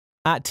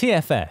At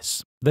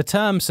TfS, the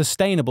term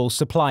Sustainable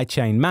Supply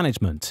Chain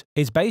Management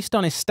is based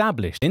on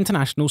established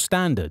international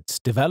standards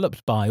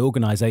developed by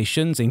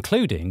organizations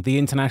including the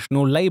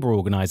International Labour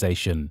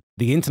Organization,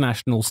 the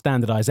International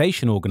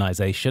Standardization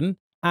Organization,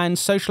 and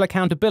Social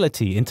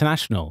Accountability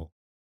International.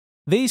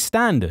 These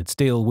standards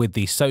deal with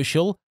the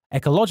social,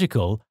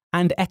 ecological,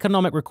 and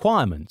economic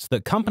requirements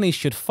that companies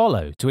should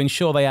follow to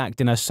ensure they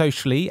act in a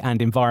socially and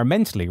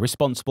environmentally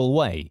responsible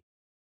way.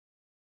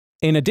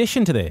 In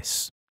addition to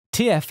this,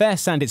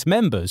 TfS and its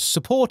members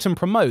support and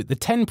promote the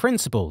 10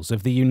 principles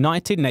of the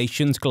United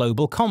Nations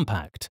Global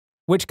Compact,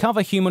 which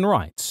cover human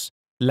rights,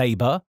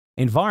 labour,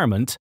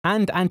 environment,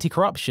 and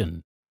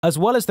anti-corruption, as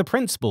well as the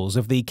principles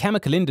of the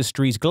chemical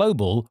industry's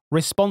global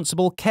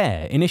Responsible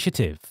Care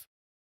initiative.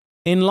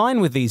 In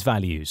line with these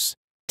values,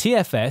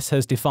 TfS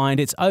has defined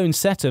its own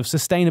set of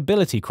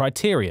sustainability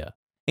criteria,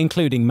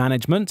 including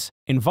management,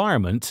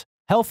 environment,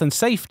 health and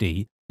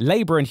safety,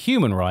 labour and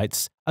human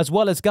rights, as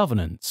well as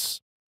governance.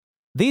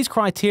 These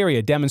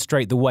criteria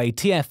demonstrate the way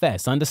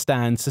TfS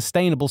understands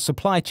sustainable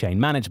supply chain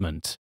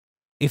management.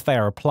 If they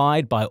are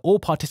applied by all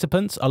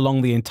participants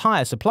along the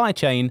entire supply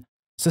chain,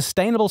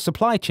 sustainable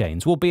supply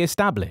chains will be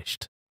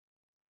established.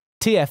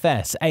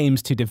 TfS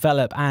aims to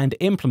develop and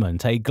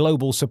implement a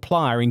global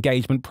supplier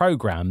engagement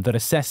program that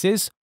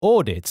assesses,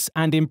 audits,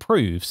 and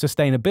improves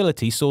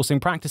sustainability sourcing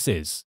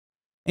practices,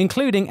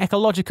 including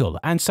ecological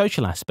and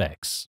social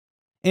aspects.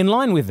 In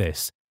line with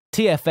this,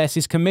 TfS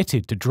is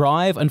committed to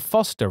drive and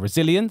foster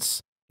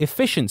resilience,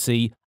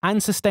 efficiency, and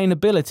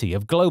sustainability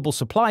of global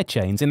supply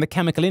chains in the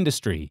chemical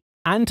industry,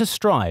 and to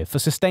strive for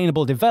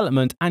sustainable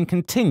development and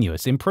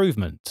continuous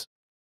improvement.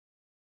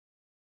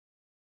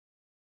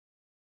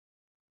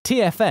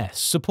 TfS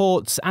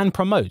supports and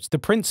promotes the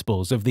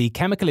principles of the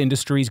chemical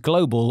industry's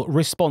global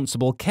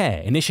Responsible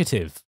Care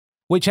initiative,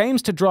 which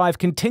aims to drive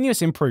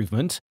continuous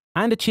improvement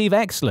and achieve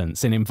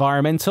excellence in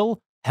environmental,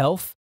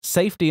 health,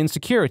 safety, and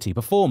security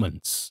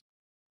performance.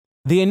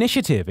 The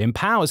initiative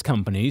empowers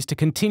companies to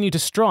continue to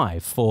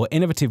strive for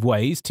innovative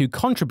ways to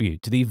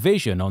contribute to the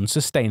vision on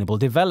sustainable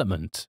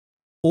development.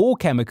 All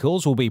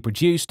chemicals will be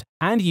produced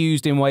and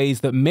used in ways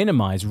that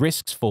minimize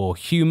risks for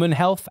human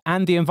health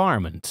and the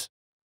environment.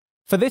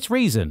 For this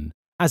reason,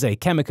 as a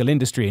chemical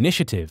industry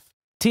initiative,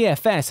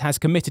 TfS has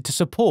committed to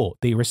support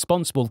the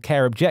Responsible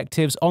Care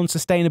objectives on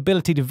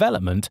sustainability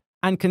development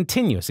and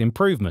continuous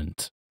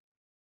improvement.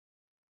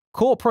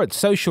 Corporate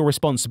social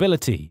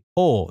responsibility,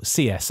 or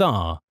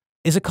CSR,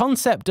 is a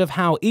concept of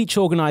how each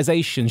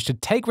organization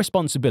should take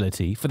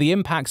responsibility for the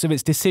impacts of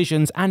its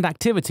decisions and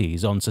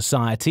activities on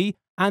society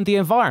and the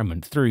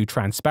environment through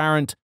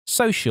transparent,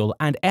 social,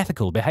 and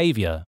ethical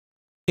behavior.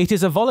 It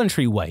is a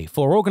voluntary way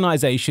for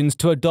organizations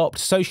to adopt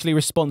socially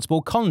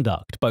responsible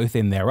conduct both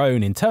in their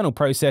own internal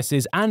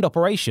processes and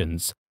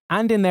operations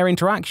and in their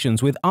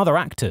interactions with other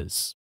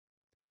actors.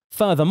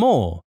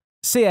 Furthermore,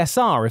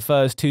 CSR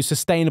refers to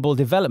sustainable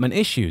development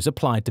issues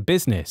applied to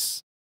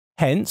business.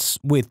 Hence,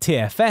 with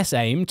TfS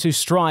aim to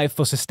strive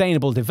for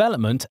sustainable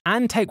development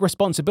and take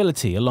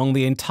responsibility along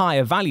the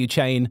entire value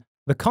chain,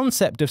 the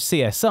concept of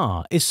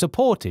CSR is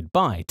supported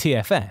by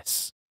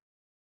TfS.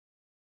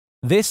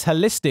 This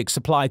holistic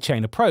supply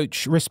chain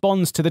approach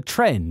responds to the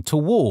trend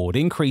toward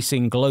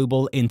increasing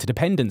global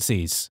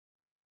interdependencies.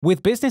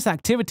 With business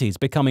activities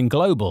becoming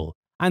global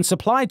and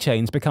supply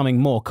chains becoming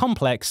more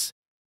complex,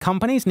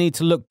 companies need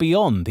to look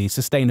beyond the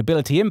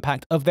sustainability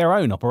impact of their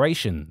own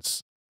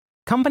operations.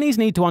 Companies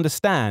need to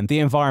understand the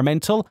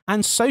environmental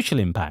and social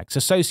impacts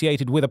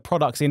associated with a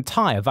product's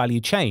entire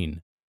value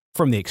chain,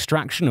 from the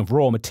extraction of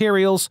raw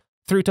materials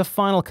through to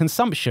final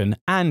consumption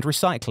and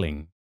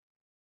recycling.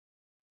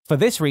 For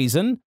this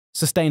reason,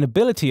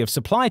 sustainability of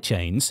supply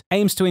chains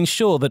aims to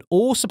ensure that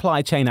all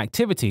supply chain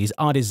activities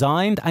are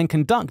designed and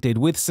conducted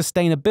with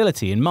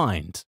sustainability in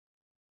mind.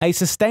 A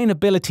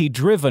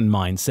sustainability-driven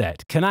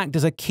mindset can act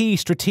as a key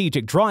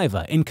strategic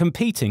driver in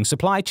competing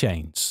supply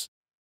chains.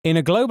 In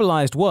a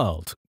globalized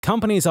world,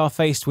 companies are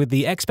faced with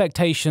the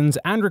expectations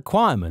and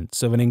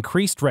requirements of an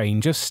increased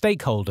range of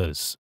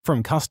stakeholders,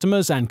 from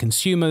customers and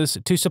consumers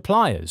to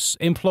suppliers,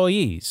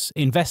 employees,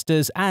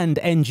 investors, and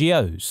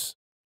NGOs.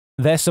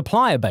 Their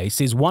supplier base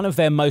is one of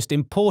their most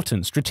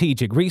important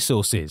strategic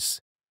resources.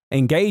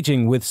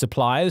 Engaging with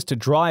suppliers to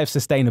drive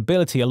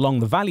sustainability along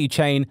the value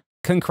chain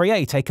can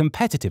create a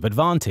competitive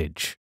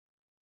advantage.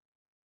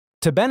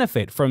 To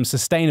benefit from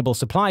sustainable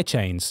supply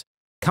chains,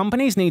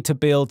 companies need to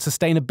build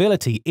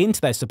sustainability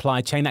into their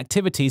supply chain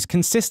activities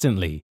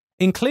consistently,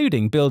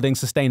 including building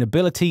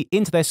sustainability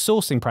into their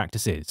sourcing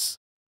practices.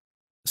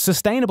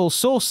 Sustainable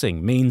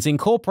sourcing means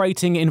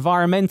incorporating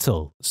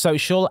environmental,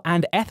 social,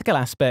 and ethical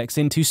aspects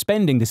into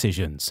spending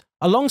decisions,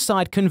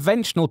 alongside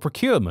conventional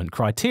procurement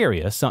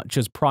criteria such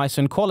as price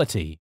and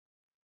quality.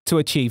 To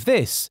achieve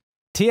this,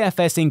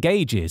 TfS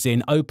engages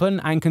in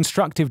open and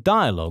constructive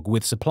dialogue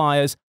with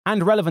suppliers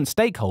and relevant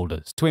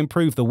stakeholders to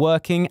improve the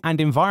working and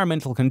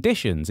environmental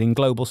conditions in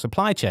global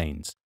supply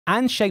chains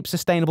and shape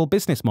sustainable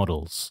business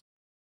models.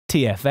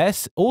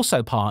 TfS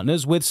also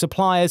partners with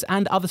suppliers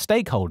and other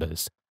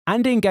stakeholders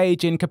and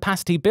engage in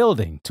capacity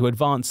building to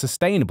advance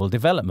sustainable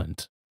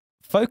development.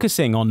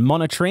 Focusing on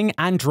monitoring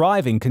and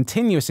driving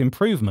continuous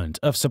improvement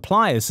of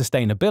suppliers'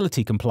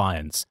 sustainability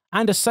compliance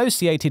and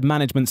associated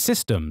management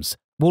systems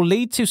will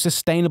lead to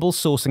sustainable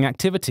sourcing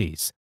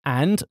activities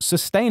and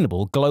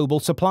sustainable global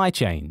supply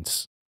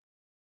chains.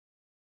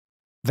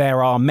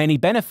 There are many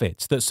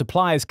benefits that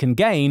suppliers can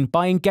gain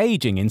by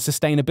engaging in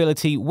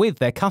sustainability with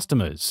their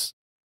customers.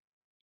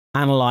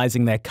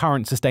 Analyzing their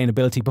current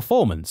sustainability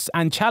performance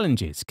and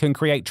challenges can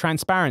create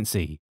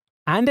transparency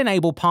and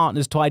enable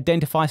partners to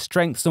identify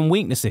strengths and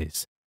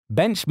weaknesses,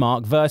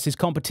 benchmark versus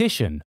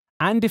competition,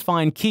 and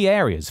define key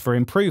areas for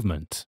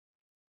improvement.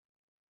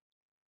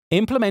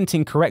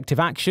 Implementing corrective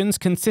actions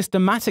can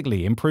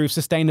systematically improve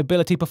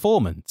sustainability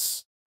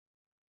performance.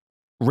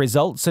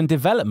 Results and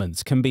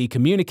developments can be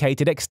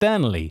communicated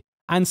externally,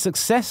 and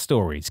success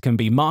stories can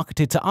be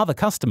marketed to other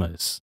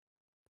customers.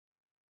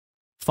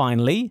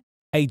 Finally,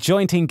 a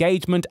joint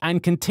engagement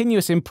and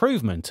continuous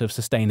improvement of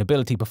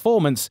sustainability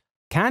performance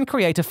can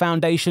create a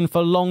foundation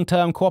for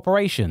long-term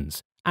cooperations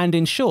and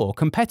ensure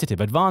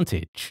competitive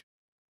advantage.